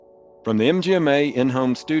From the MGMA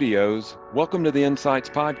in-home studios, welcome to the Insights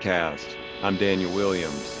Podcast. I'm Daniel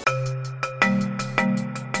Williams.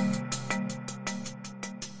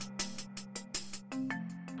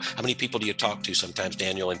 How many people do you talk to sometimes,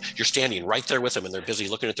 Daniel, and you're standing right there with them and they're busy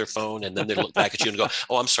looking at their phone and then they look back at you and go,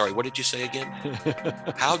 "Oh, I'm sorry, what did you say again?"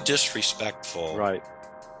 How disrespectful Right.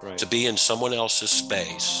 to be in someone else's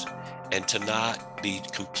space and to not be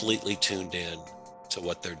completely tuned in to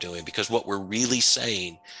what they're doing, because what we're really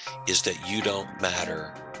saying is that you don't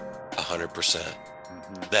matter 100%.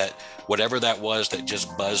 That whatever that was that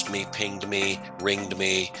just buzzed me, pinged me, ringed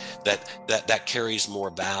me, that carries more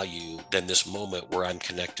value than this moment where I'm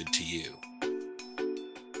connected to you.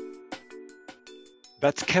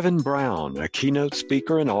 That's Kevin Brown, a keynote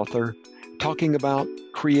speaker and author, talking about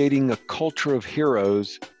creating a culture of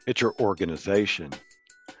heroes at your organization.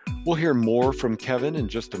 We'll hear more from Kevin in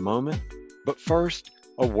just a moment, but first,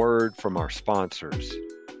 a word from our sponsors.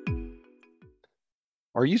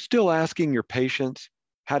 Are you still asking your patients,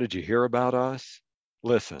 how did you hear about us?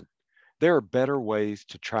 Listen, there are better ways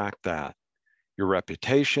to track that. Your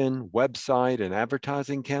reputation, website, and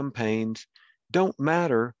advertising campaigns don't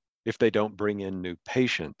matter if they don't bring in new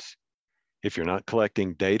patients. If you're not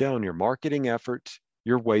collecting data on your marketing efforts,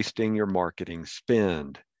 you're wasting your marketing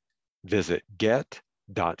spend. Visit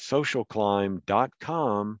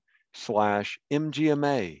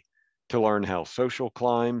get.socialclimb.com/MGMA to learn how Social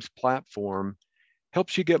Climb's platform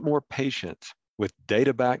helps you get more patients with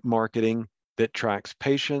data-backed marketing that tracks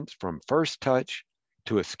patients from first touch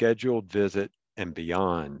to a scheduled visit and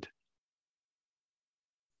beyond.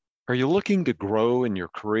 Are you looking to grow in your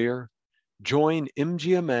career? Join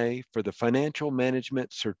MGMA for the Financial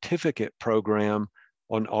Management Certificate Program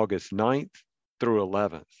on August 9th through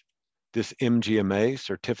 11th. This MGMA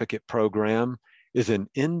certificate program is an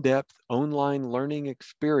in-depth online learning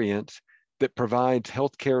experience that provides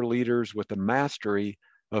healthcare leaders with a mastery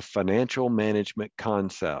of financial management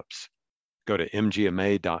concepts. Go to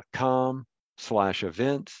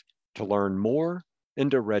mgma.com/events to learn more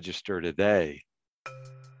and to register today.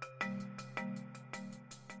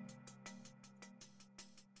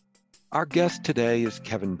 Our guest today is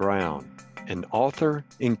Kevin Brown, an author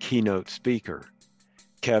and keynote speaker.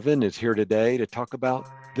 Kevin is here today to talk about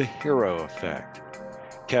the hero effect.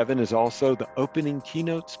 Kevin is also the opening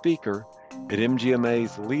keynote speaker at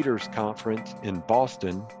MGMA's Leaders Conference in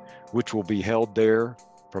Boston, which will be held there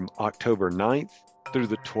from October 9th through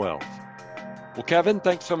the 12th. Well, Kevin,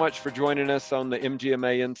 thanks so much for joining us on the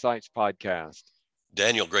MGMA Insights podcast.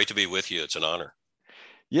 Daniel, great to be with you. It's an honor.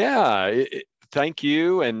 Yeah, thank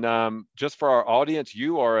you. And just for our audience,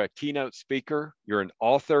 you are a keynote speaker, you're an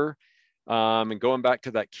author. And going back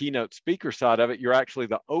to that keynote speaker side of it, you're actually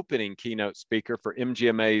the opening keynote speaker for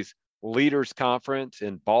MGMA's Leaders Conference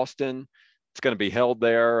in Boston. It's going to be held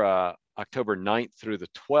there October 9th through the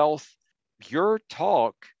 12th. Your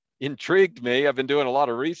talk intrigued me. I've been doing a lot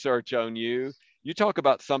of research on you. You talk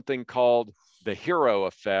about something called the hero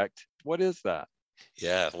effect. What is that?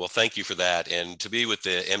 Yeah, well, thank you for that. And to be with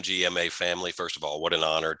the MGMA family, first of all, what an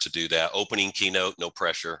honor to do that. Opening keynote, no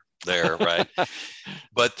pressure there, right?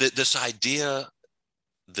 But this idea,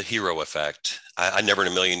 the hero effect, I never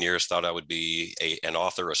in a million years thought I would be an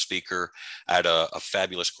author, a speaker. I had a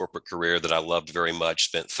fabulous corporate career that I loved very much,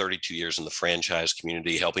 spent 32 years in the franchise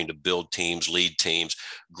community, helping to build teams, lead teams,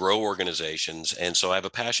 grow organizations. And so I have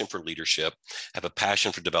a passion for leadership, I have a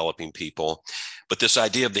passion for developing people. But this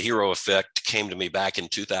idea of the hero effect came to me back in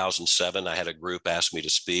 2007. I had a group ask me to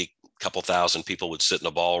speak. A couple thousand people would sit in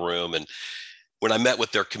a ballroom, and when I met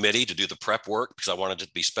with their committee to do the prep work, because I wanted it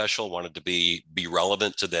to be special, wanted to be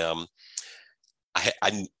relevant to them,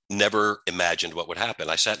 I never imagined what would happen.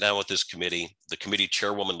 I sat down with this committee. The committee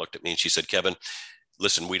chairwoman looked at me and she said, "Kevin,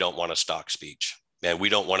 listen, we don't want a stock speech. Man, we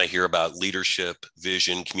don't want to hear about leadership,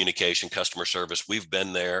 vision, communication, customer service. We've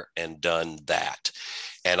been there and done that."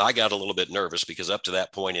 And I got a little bit nervous because up to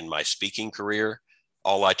that point in my speaking career,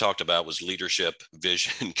 all I talked about was leadership,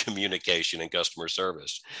 vision, communication, and customer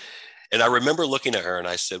service. And I remember looking at her and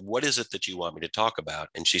I said, "What is it that you want me to talk about?"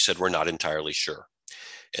 And she said, "We're not entirely sure."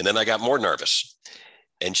 And then I got more nervous.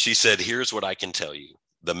 And she said, "Here's what I can tell you.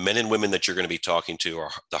 The men and women that you're going to be talking to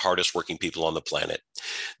are the hardest working people on the planet.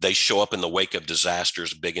 They show up in the wake of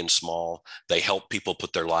disasters, big and small. They help people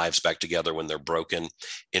put their lives back together when they're broken.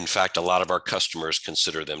 In fact, a lot of our customers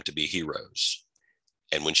consider them to be heroes."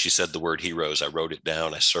 And when she said the word heroes, I wrote it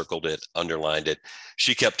down, I circled it, underlined it.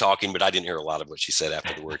 She kept talking, but I didn't hear a lot of what she said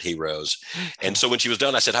after the word heroes. And so when she was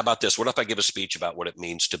done, I said, "How about this? What if I give a speech about what it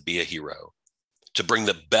means to be a hero? To bring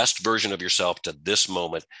the best version of yourself to this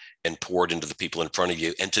moment and pour it into the people in front of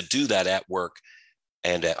you, and to do that at work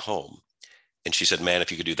and at home." And she said, man,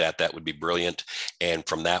 if you could do that, that would be brilliant. And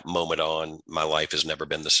from that moment on, my life has never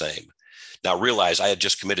been the same. Now, realize I had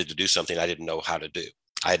just committed to do something I didn't know how to do.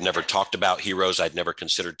 I had never talked about heroes. I'd never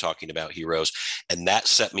considered talking about heroes. And that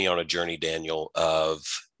set me on a journey, Daniel, of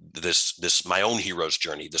this my own hero's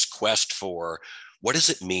journey, this quest for what does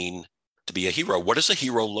it mean to be a hero? What does a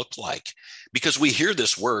hero look like? Because we hear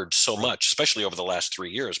this word so much, especially over the last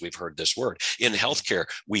 3 years, we've heard this word. In healthcare,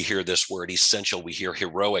 we hear this word essential, we hear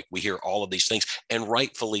heroic, we hear all of these things, and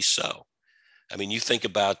rightfully so. I mean, you think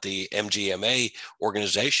about the MGMA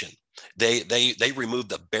organization. They remove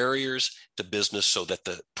the barriers to business so that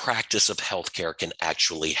the practice of healthcare can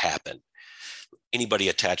actually happen. Anybody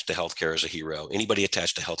attached to healthcare is a hero. Anybody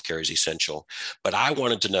attached to healthcare is essential. But I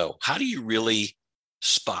wanted to know, how do you really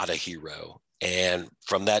spot a hero? And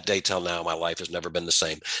from that day till now, my life has never been the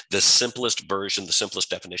same. The simplest version, the simplest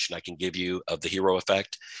definition I can give you of the hero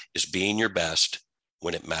effect is being your best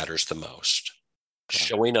when it matters the most.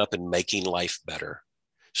 Showing up and making life better,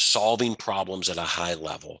 solving problems at a high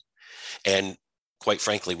level. And quite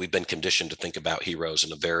frankly, we've been conditioned to think about heroes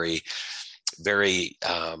in a very, very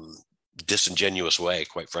disingenuous way,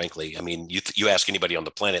 quite frankly. I mean, you ask anybody on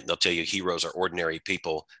the planet and they'll tell you heroes are ordinary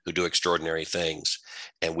people who do extraordinary things.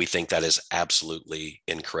 And we think that is absolutely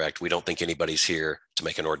incorrect. We don't think anybody's here to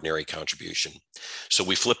make an ordinary contribution. So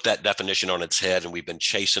we flipped that definition on its head, and we've been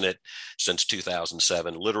chasing it since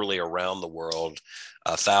 2007, literally around the world,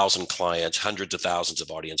 1,000 clients, hundreds of thousands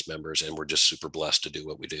of audience members, and we're just super blessed to do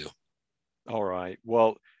what we do. All right.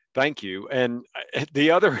 Well, thank you. And the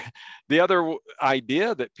other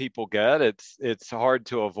idea that people get, it's hard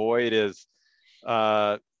to avoid, is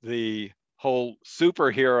the whole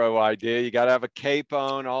superhero idea. You got to have a cape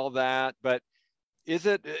on, all that. But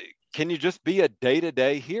can you just be a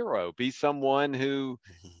day-to-day hero? Be someone who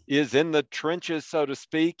is in the trenches, so to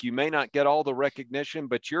speak. You may not get all the recognition,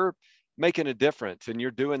 but you're making a difference, and you're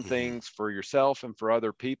doing things for yourself and for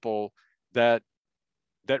other people that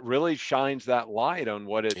really shines that light on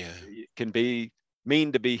what it can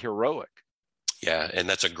mean to be heroic. Yeah, and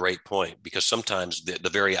that's a great point, because sometimes the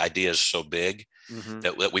very idea is so big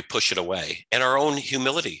that we push it away, and our own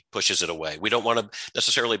humility pushes it away. We don't want to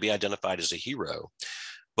necessarily be identified as a hero.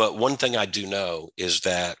 But one thing I do know is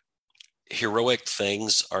that heroic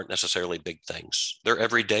things aren't necessarily big things. They're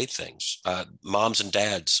everyday things. Moms and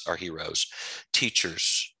dads are heroes,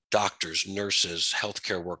 teachers, doctors, nurses,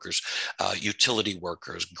 healthcare workers, utility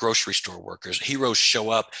workers, grocery store workers. Heroes show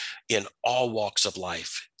up in all walks of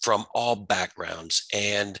life, from all backgrounds.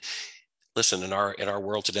 And listen, in our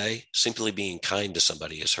world today, simply being kind to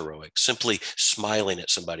somebody is heroic. Simply smiling at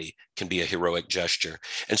somebody can be a heroic gesture.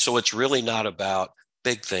 And so it's really not about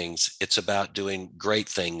big things. It's about doing great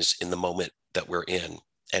things in the moment that we're in.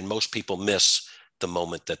 And most people miss the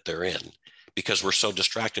moment that they're in because we're so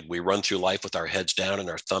distracted. We run through life with our heads down and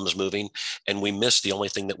our thumbs moving, and we miss the only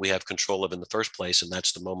thing that we have control of in the first place, and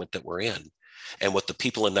that's the moment that we're in. And what the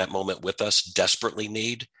people in that moment with us desperately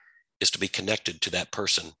need is to be connected to that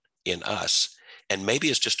person in us. And maybe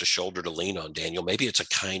it's just a shoulder to lean on, Daniel. Maybe it's a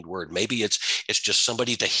kind word. Maybe it's just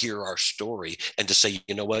somebody to hear our story and to say,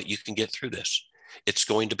 you know what, you can get through this. It's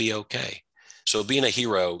going to be okay. So being a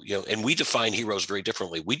hero, and we define heroes very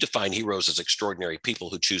differently. We define heroes as extraordinary people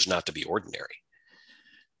who choose not to be ordinary.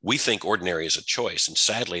 We think ordinary is a choice, and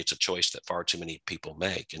sadly, it's a choice that far too many people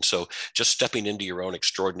make. And so just stepping into your own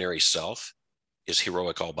extraordinary self is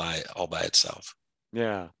heroic all by itself.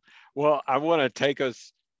 Yeah. Well, I want to take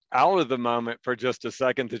us out of the moment for just a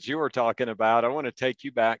second that you were talking about. I want to take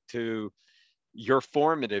you back to your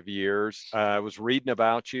formative years. I was reading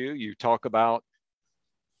about you. You talk about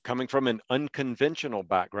coming from an unconventional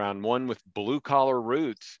background, one with blue collar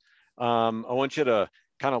roots. I want you to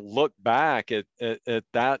kind of look back at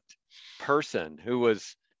that person who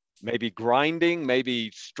was maybe grinding, maybe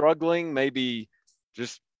struggling, maybe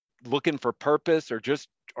just looking for purpose, or just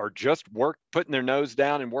putting their nose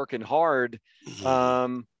down and working hard.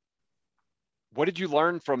 What did you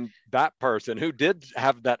learn from that person who did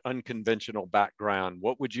have that unconventional background?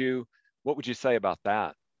 What would you say about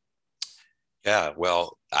that? Yeah,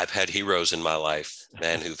 well, I've had heroes in my life,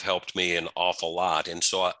 man, who've helped me an awful lot. And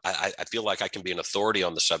so I feel like I can be an authority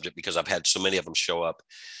on the subject because I've had so many of them show up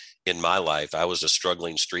in my life. I was a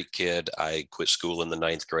struggling street kid. I quit school in the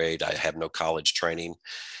 9th grade. I have no college training.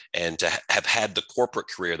 And to have had the corporate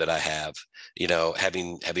career that I have,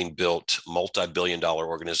 having built multi-billion-dollar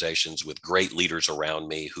organizations with great leaders around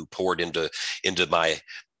me who poured into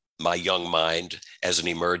my young mind as an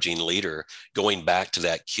emerging leader, going back to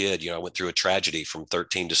that kid, I went through a tragedy from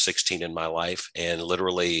 13 to 16 in my life. And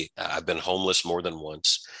literally I've been homeless more than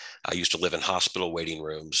once. I used to live in hospital waiting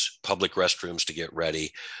rooms, public restrooms to get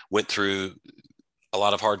ready, went through a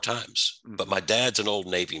lot of hard times. But my dad's an old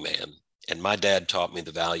Navy man, and my dad taught me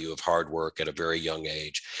the value of hard work at a very young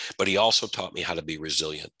age, but he also taught me how to be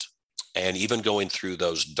resilient. And even going through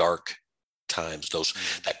those dark times,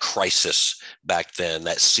 that crisis back then,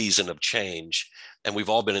 that season of change, and we've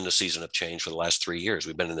all been in a season of change for the last 3 years.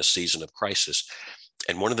 We've been in a season of crisis.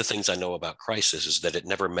 And one of the things I know about crisis is that it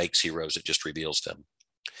never makes heroes, it just reveals them.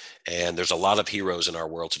 And there's a lot of heroes in our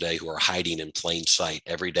world today who are hiding in plain sight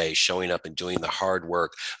every day, showing up and doing the hard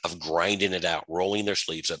work of grinding it out, rolling their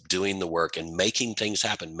sleeves up, doing the work and making things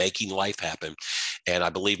happen, making life happen. And I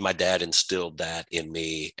believe my dad instilled that in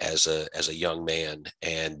me as a young man.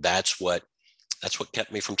 And that's what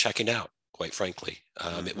kept me from checking out, quite frankly.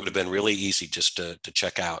 It would have been really easy just to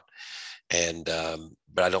check out. And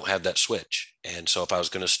but I don't have that switch. And so if I was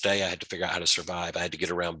going to stay, I had to figure out how to survive. I had to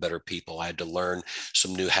get around better people. I had to learn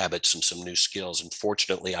some new habits and some new skills. And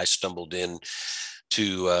fortunately, I stumbled in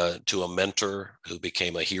to a mentor who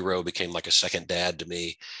became a hero, became like a second dad to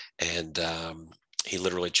me. And he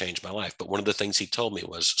literally changed my life. But one of the things he told me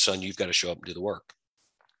was, son, you've got to show up and do the work.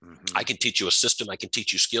 I can teach you a system. I can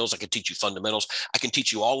teach you skills. I can teach you fundamentals. I can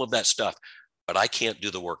teach you all of that stuff, but I can't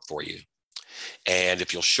do the work for you. And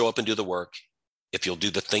if you'll show up and do the work, if you'll do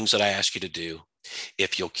the things that I ask you to do,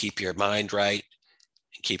 if you'll keep your mind right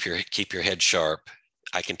and keep your head sharp,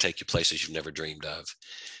 I can take you places you've never dreamed of.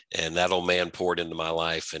 And that old man poured into my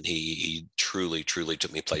life, and he truly, truly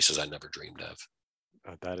took me places I never dreamed of.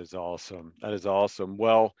 That is awesome. That is awesome.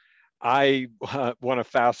 Well, I want to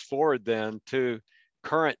fast forward then to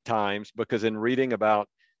current times, because in reading about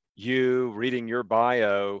you, reading your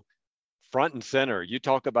bio, front and center, you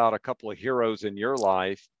talk about a couple of heroes in your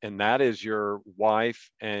life, and that is your wife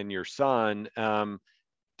and your son.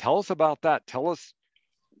 Tell us about that. Tell us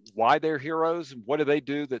why they're heroes. What do they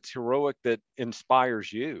do that's heroic that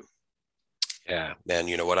inspires you? Yeah, man,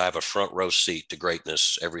 you know what? I have a front row seat to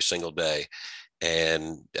greatness every single day.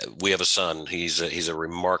 And we have a son. He's a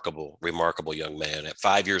remarkable, remarkable young man. At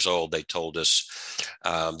 5 years old, they told us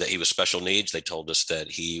that he was special needs. They told us that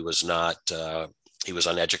he was not, he was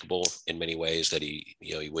uneducable in many ways, that he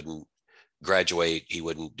wouldn't graduate.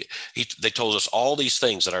 They told us all these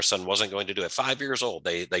things that our son wasn't going to do. At 5 years old,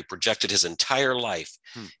 they projected his entire life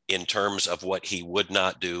in terms of what he would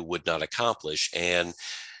not do, would not accomplish. And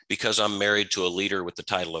because I'm married to a leader with the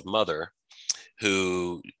title of mother,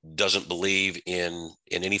 who doesn't believe in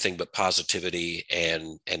anything but positivity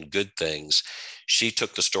and good things, she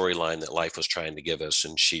took the storyline that life was trying to give us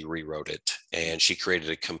and she rewrote it. And she created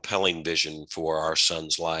a compelling vision for our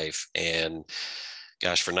son's life. And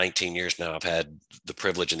gosh, for 19 years now, I've had the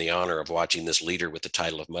privilege and the honor of watching this leader with the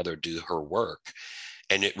title of mother do her work.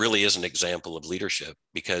 And it really is an example of leadership,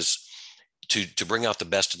 because to bring out the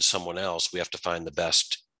best in someone else, we have to find the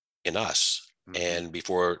best in us. And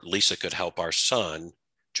before Lisa could help our son,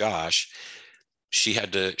 Josh, she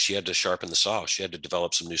had to sharpen the saw. She had to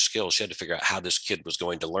develop some new skills. She had to figure out how this kid was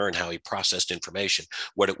going to learn, how he processed information,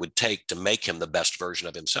 what it would take to make him the best version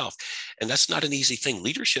of himself. And that's not an easy thing.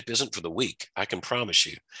 Leadership isn't for the weak, I can promise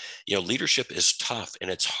you. Leadership is tough and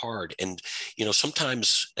it's hard. And,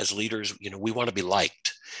 sometimes as leaders, we want to be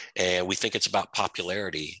liked and we think it's about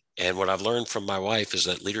popularity. And what I've learned from my wife is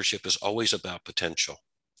that leadership is always about potential.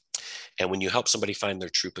 And when you help somebody find their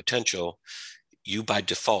true potential, you by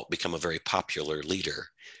default become a very popular leader.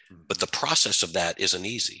 But the process of that isn't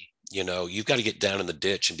easy. You've got to get down in the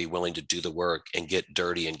ditch and be willing to do the work and get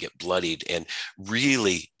dirty and get bloodied and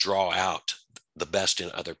really draw out the best in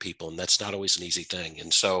other people. And that's not always an easy thing.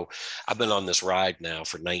 And so I've been on this ride now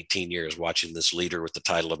for 19 years, watching this leader with the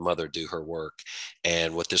title of mother do her work.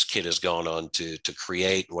 And what this kid has gone on to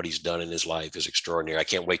create, what he's done in his life is extraordinary. I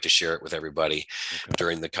can't wait to share it with everybody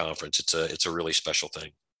during the conference. It's a really special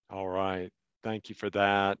thing. All right. Thank you for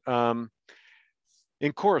that.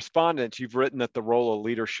 In correspondence, you've written that the role of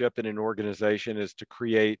leadership in an organization is to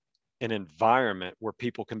create an environment where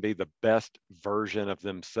people can be the best version of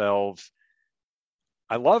themselves.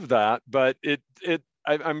 I love that, but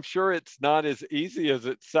I'm sure it's not as easy as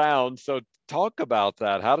it sounds. So talk about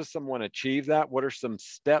that. How does someone achieve that? What are some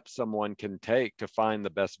steps someone can take to find the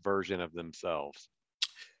best version of themselves?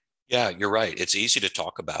 Yeah, you're right. It's easy to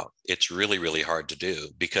talk about. It's really, really hard to do,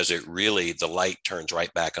 because the light turns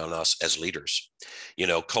right back on us as leaders.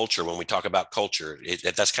 Culture, when we talk about culture,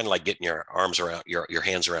 that's kind of like getting your arms around, your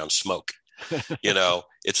hands around smoke.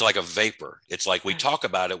 It's like a vapor. It's like we talk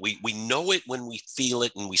about it. We know it when we feel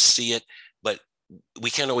it and we see it, but we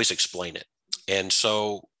can't always explain it. And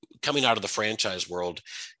so coming out of the franchise world,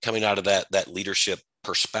 coming out of that leadership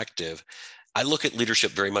perspective, I look at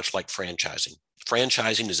leadership very much like franchising.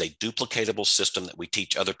 Franchising is a duplicatable system that we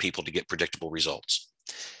teach other people to get predictable results.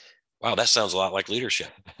 Wow, that sounds a lot like leadership.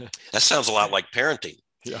 That sounds a lot like parenting.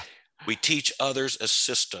 Yeah. We teach others a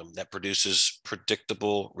system that produces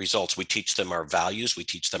predictable results. We teach them our values. We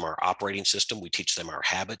teach them our operating system. We teach them our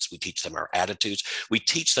habits. We teach them our attitudes. We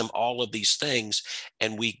teach them all of these things,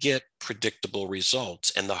 and we get predictable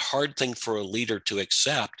results. And the hard thing for a leader to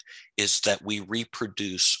accept is that we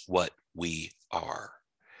reproduce what we are.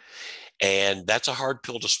 And that's a hard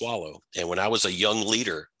pill to swallow. And when I was a young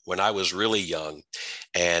leader, when I was really young,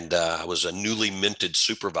 and I was a newly minted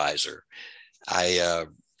supervisor,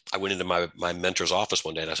 I went into my mentor's office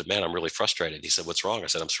one day and I said, man, I'm really frustrated. He said, what's wrong? I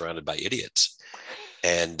said, I'm surrounded by idiots.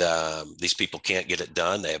 And these people can't get it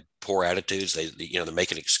done. They have poor attitudes. They're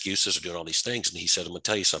making excuses or doing all these things. And he said, I'm going to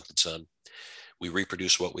tell you something, son. We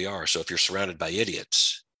reproduce what we are. So if you're surrounded by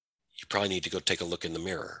idiots, you probably need to go take a look in the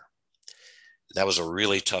mirror. That was a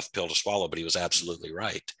really tough pill to swallow, but he was absolutely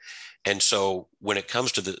right. And so when it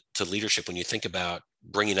comes to leadership, when you think about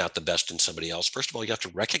bringing out the best in somebody else, first of all, you have to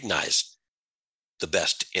recognize the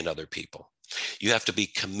best in other people. You have to be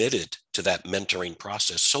committed to that mentoring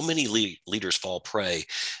process. So many leaders fall prey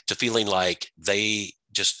to feeling like they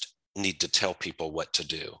just need to tell people what to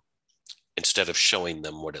do instead of showing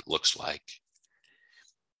them what it looks like.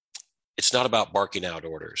 It's not about barking out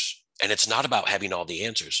orders, and it's not about having all the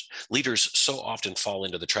answers. Leaders so often fall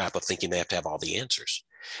into the trap of thinking they have to have all the answers.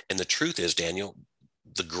 And the truth is, Daniel,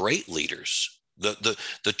 the great leaders, the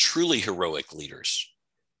truly heroic leaders,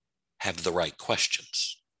 have the right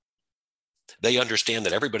questions. They understand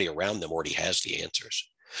that everybody around them already has the answers.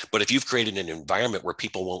 But if you've created an environment where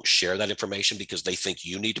people won't share that information because they think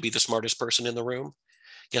you need to be the smartest person in the room,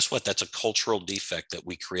 guess what? That's a cultural defect that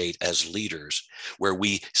we create as leaders, where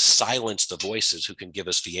we silence the voices who can give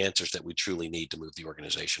us the answers that we truly need to move the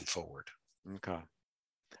organization forward. Okay.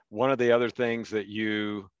 One of the other things that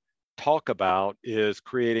you talk about is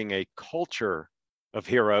creating a culture of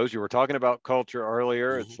heroes. You were talking about culture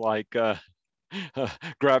earlier. Mm-hmm. It's like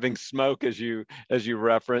grabbing smoke, as you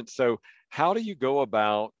referenced. So how do you go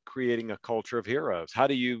about creating a culture of heroes? How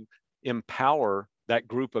do you empower that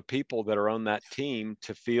group of people that are on that team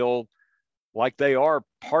to feel like they are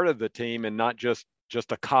part of the team and not just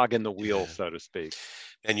a cog in the wheel, so to speak?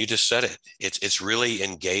 And you just said it. It's really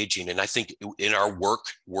engaging. And I think in our work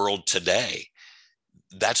world today,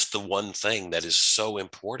 that's the one thing that is so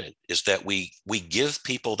important, is that we give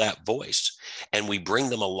people that voice and we bring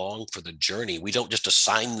them along for the journey. We don't just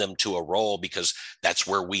assign them to a role because that's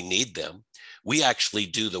where we need them. We actually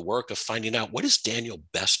do the work of finding out, what is Daniel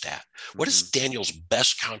best at? What is Daniel's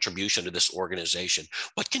best contribution to this organization?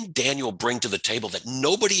 What can Daniel bring to the table that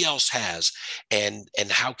nobody else has? And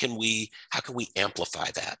how can we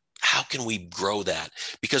amplify that? How can we grow that?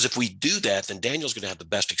 Because if we do that, then Daniel's going to have the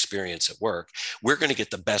best experience at work. We're going to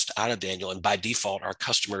get the best out of Daniel. And by default, our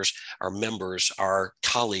customers, our members, our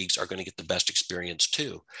colleagues are going to get the best experience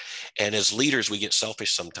too. And as leaders, we get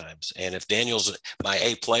selfish sometimes. And if Daniel's my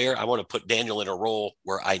A player, I want to put Daniel in a role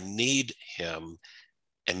where I need him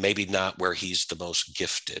and maybe not where he's the most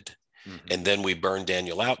gifted. Mm-hmm. And then we burn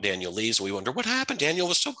Daniel out. Daniel leaves. We wonder, what happened? Daniel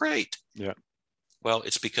was so great. Yeah. Well,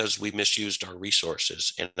 it's because we misused our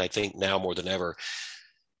resources. And I think now more than ever,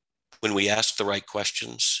 when we ask the right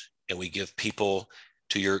questions and we give people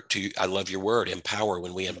I love your word, empower,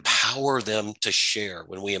 when we empower them to share,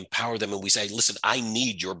 when we empower them and we say, listen, I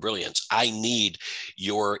need your brilliance. I need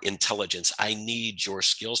your intelligence. I need your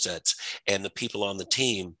skill sets. And the people on the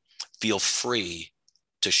team feel free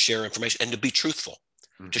to share information and to be truthful,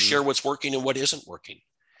 to share what's working and what isn't working.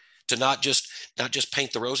 To not just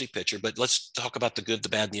paint the rosy picture, but let's talk about the good, the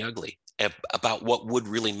bad, and the ugly, and about what would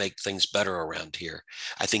really make things better around here.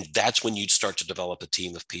 I think that's when you'd start to develop a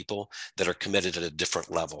team of people that are committed at a different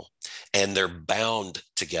level, and they're bound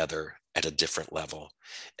together at a different level.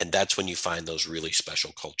 And that's when you find those really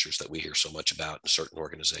special cultures that we hear so much about in certain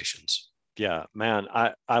organizations. Yeah, man,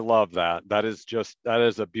 I love that. That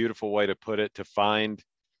is a beautiful way to put it, to find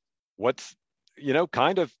what's,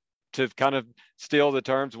 to kind of steal the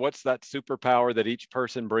terms, what's that superpower that each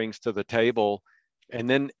person brings to the table? And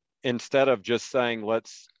then instead of just saying,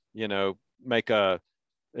 let's, make the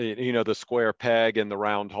square peg in the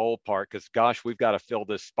round hole part, because gosh, we've got to fill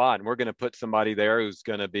this spot and we're going to put somebody there who's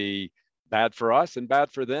going to be bad for us and bad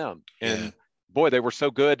for them. Yeah. And boy, they were so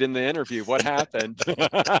good in the interview. What happened?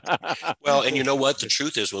 Well, and you know what? The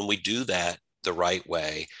truth is, when we do that the right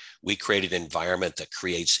way, we create an environment that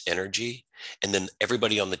creates energy. And then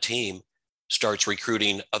everybody on the team starts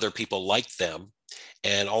recruiting other people like them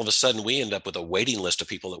And all of a sudden we end up with a waiting list of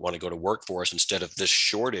people that want to go to work for us instead of this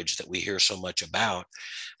shortage that we hear so much about.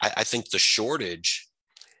 I think the shortage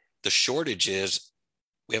is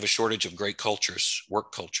we have a shortage of great cultures,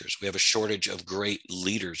 work cultures. We have a shortage of great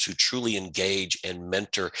leaders who truly engage and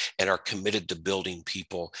mentor and are committed to building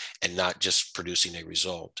people and not just producing a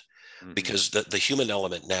result. Mm-hmm. Because the human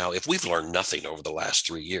element now, if we've learned nothing over the last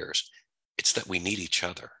 3 years, it's that we need each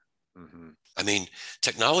other. Mm-hmm. I mean,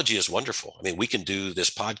 technology is wonderful. I mean, we can do this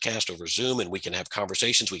podcast over Zoom and we can have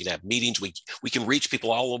conversations, we can have meetings, we can reach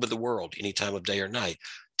people all over the world any time of day or night.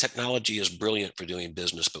 Technology is brilliant for doing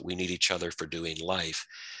business, but we need each other for doing life.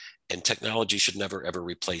 And technology should never, ever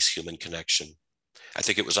replace human connection. I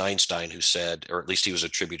think it was Einstein who said, or at least he was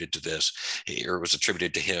attributed to this, or it was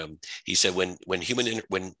attributed to him. He said, when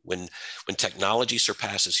technology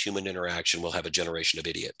surpasses human interaction, we'll have a generation of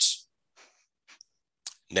idiots.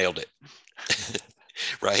 Nailed it.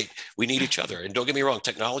 Right? We need each other. And don't get me wrong,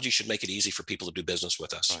 technology should make it easy for people to do business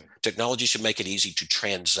with us. Right. Technology should make it easy to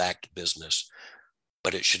transact business,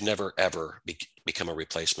 but it should never, ever become a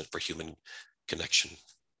replacement for human connection.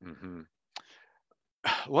 Mm-hmm.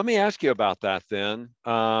 Let me ask you about that then.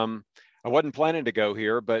 I wasn't planning to go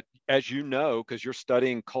here, but as you know, because you're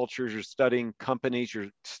studying cultures, you're studying companies, you're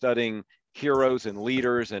studying heroes and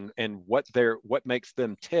leaders and what makes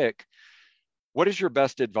them tick. What is your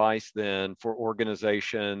best advice then for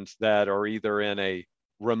organizations that are either in a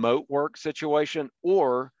remote work situation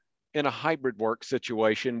or in a hybrid work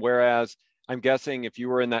situation? Whereas I'm guessing if you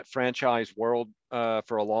were in that franchise world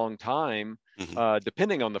for a long time,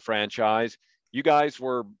 depending on the franchise, you guys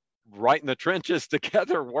were right in the trenches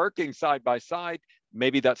together, working side by side.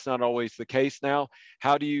 Maybe that's not always the case now.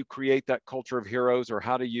 How do you create that culture of heroes, or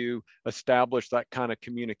how do you establish that kind of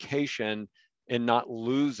communication and not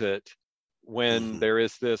lose it when there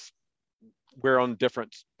is this, we're on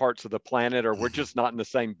different parts of the planet, or we're just not in the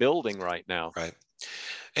same building right now? Right.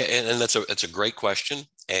 And that's a great question.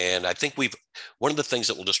 And I think one of the things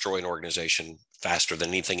that will destroy an organization faster than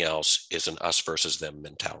anything else is an us versus them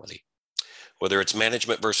mentality. Whether it's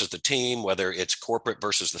management versus the team, whether it's corporate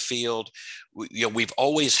versus the field, we've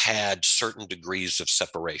always had certain degrees of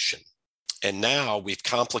separation. And now we've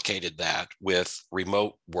complicated that with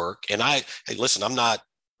remote work. And hey, listen, I'm not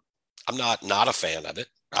a fan of it.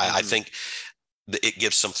 I think it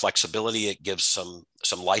gives some flexibility. It gives some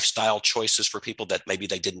lifestyle choices for people that maybe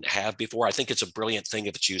they didn't have before. I think it's a brilliant thing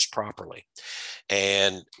if it's used properly.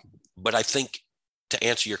 But I think, to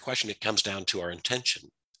answer your question, it comes down to our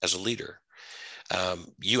intention as a leader.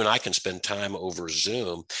 You and I can spend time over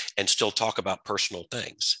Zoom and still talk about personal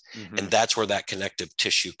things. And that's where that connective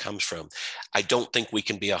tissue comes from. I don't think we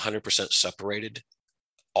can be 100% separated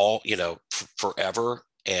forever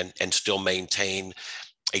and still maintain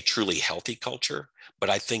a truly healthy culture. But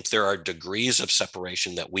I think there are degrees of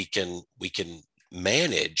separation that we can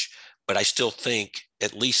manage. But I still think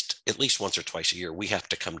at least once or twice a year, we have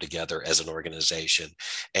to come together as an organization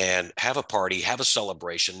and have a party, have a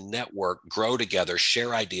celebration, network, grow together,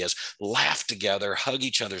 share ideas, laugh together, hug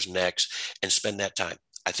each other's necks, and spend that time.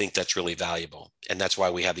 I think that's really valuable. And that's why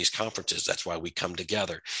we have these conferences. That's why we come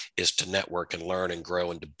together, is to network and learn and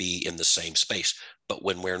grow and to be in the same space. But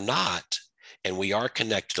when we're not, and we are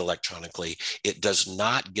connected electronically, it does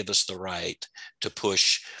not give us the right to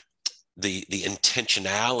push the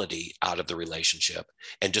intentionality out of the relationship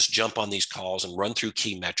and just jump on these calls and run through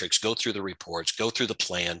key metrics, go through the reports, go through the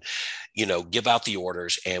plan, give out the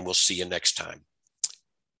orders, and we'll see you next time.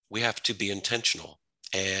 We have to be intentional.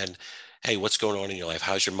 And hey, what's going on in your life?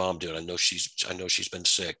 How's your mom doing? I know she's been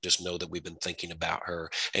sick. Just know that we've been thinking about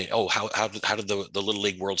her. And how did the Little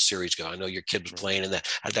League World Series go? I know your kid was playing in that.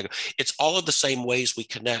 How did that go? It's all of the same ways we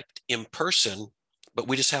connect in person, but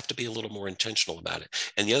we just have to be a little more intentional about it.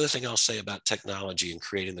 And the other thing I'll say about technology and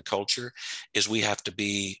creating the culture is we have to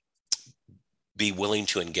be willing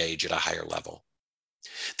to engage at a higher level.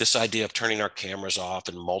 This idea of turning our cameras off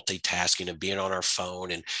and multitasking and being on our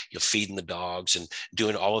phone and feeding the dogs and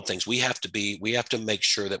doing all the things, we have to make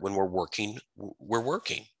sure that when we're working,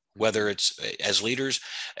 whether it's as leaders,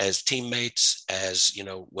 as teammates, as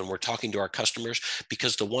when we're talking to our customers,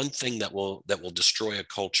 because the one thing that will destroy a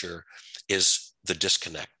culture is the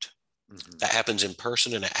disconnect. That happens in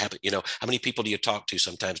person, and it happens, how many people do you talk to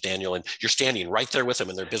sometimes, Daniel, and you're standing right there with them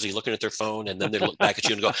and they're busy looking at their phone, and then they look back at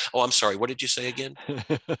you and go, "Oh, I'm sorry, what did you say again?"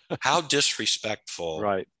 How disrespectful.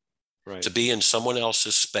 Right. To be in someone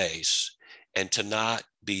else's space and to not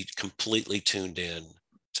be completely tuned in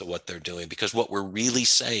to what they're doing, because what we're really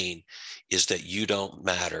saying is that you don't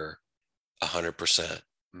matter 100%.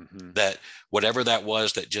 Mm-hmm. That whatever that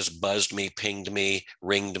was that just buzzed me, pinged me,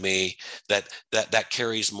 ringed me, that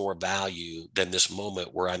carries more value than this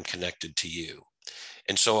moment where I'm connected to you.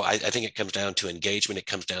 And so I think it comes down to engagement. It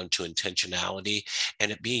comes down to intentionality,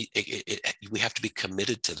 and we have to be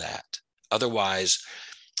committed to that. Otherwise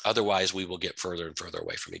we will get further and further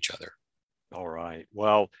away from each other. All right.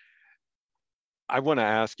 Well, I want to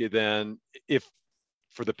ask you then, if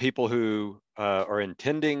for the people who are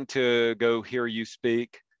intending to go hear you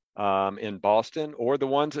speak in Boston, or the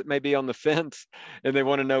ones that may be on the fence and they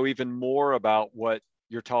want to know even more about what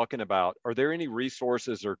you're talking about, are there any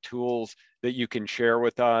resources or tools that you can share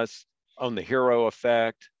with us on the hero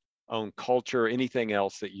effect, on culture, anything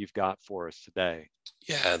else that you've got for us today?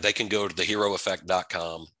 Yeah, they can go to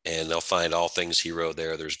theheroeffect.com and they'll find all things hero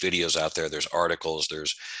there. There's videos out there, there's articles,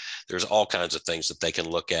 there's all kinds of things that they can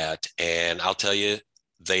look at. And I'll tell you,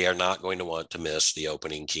 they are not going to want to miss the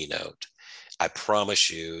opening keynote. I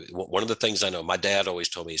promise you. One of the things I know, my dad always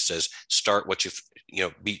told me, he says, start what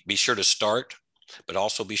be sure to start, but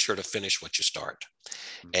also be sure to finish what you start.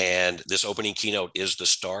 Mm-hmm. And this opening keynote is the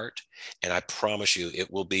start. And I promise you,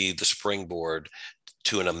 it will be the springboard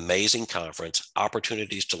to an amazing conference,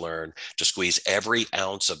 opportunities to learn, to squeeze every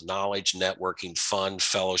ounce of knowledge, networking, fun,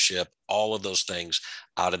 fellowship, all of those things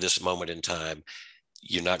out of this moment in time.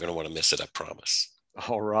 You're not going to want to miss it, I promise.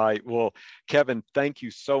 All right. Well, Kevin, thank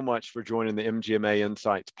you so much for joining the MGMA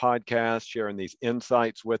Insights podcast, sharing these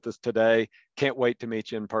insights with us today. Can't wait to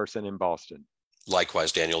meet you in person in Boston.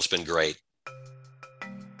 Likewise, Daniel, it's been great.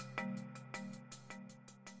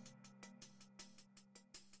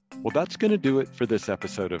 Well, that's going to do it for this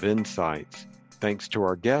episode of Insights. Thanks to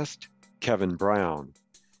our guest, Kevin Brown.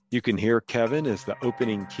 You can hear Kevin as the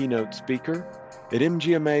opening keynote speaker at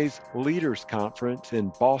MGMA's Leaders Conference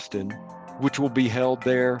in Boston, which will be held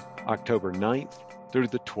there October 9th through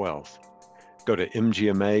the 12th. Go to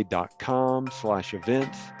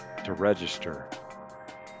mgma.com/events to register.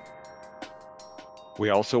 We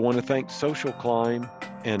also want to thank Social Climb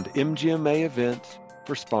and MGMA Events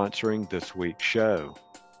for sponsoring this week's show.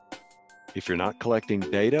 If you're not collecting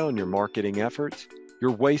data on your marketing efforts,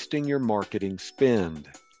 you're wasting your marketing spend.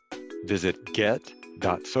 Visit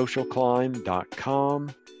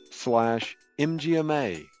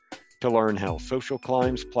get.socialclimb.com/MGMA to learn how Social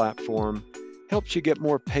Climb's platform helps you get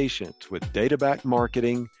more patients with data-backed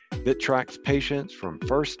marketing that tracks patients from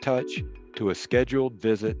first touch to a scheduled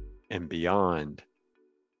visit and beyond.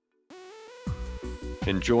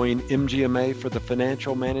 And join MGMA for the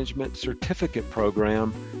Financial Management Certificate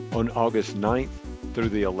Program on August 9th through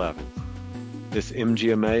the 11th. This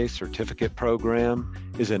MGMA Certificate Program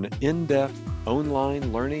is an in-depth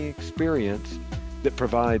online learning experience that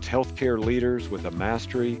provides healthcare leaders with a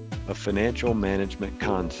mastery of financial management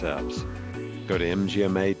concepts. Go to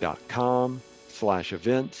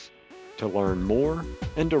mgma.com/events to learn more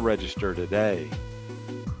and to register today.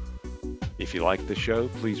 If you like the show,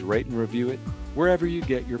 please rate and review it wherever you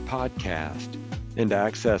get your podcast. And to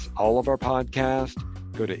access all of our podcasts,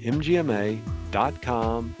 go to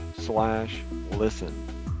mgma.com/listen.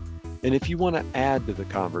 And if you want to add to the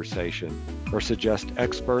conversation or suggest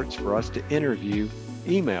experts for us to interview,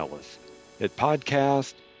 email us at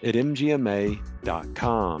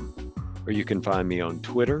podcast@mgma.com. Or you can find me on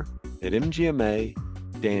Twitter at MGMA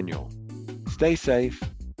Daniel. Stay safe,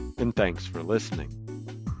 and thanks for listening.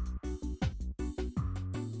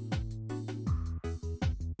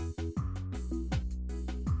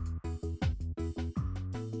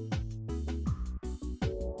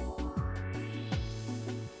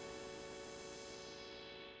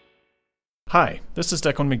 Hi, this is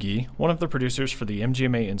Declan McGee, one of the producers for the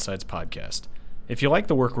MGMA Insights podcast. If you like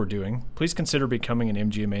the work we're doing, please consider becoming an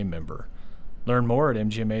MGMA member. Learn more at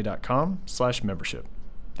mgma.com/membership.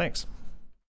 Thanks.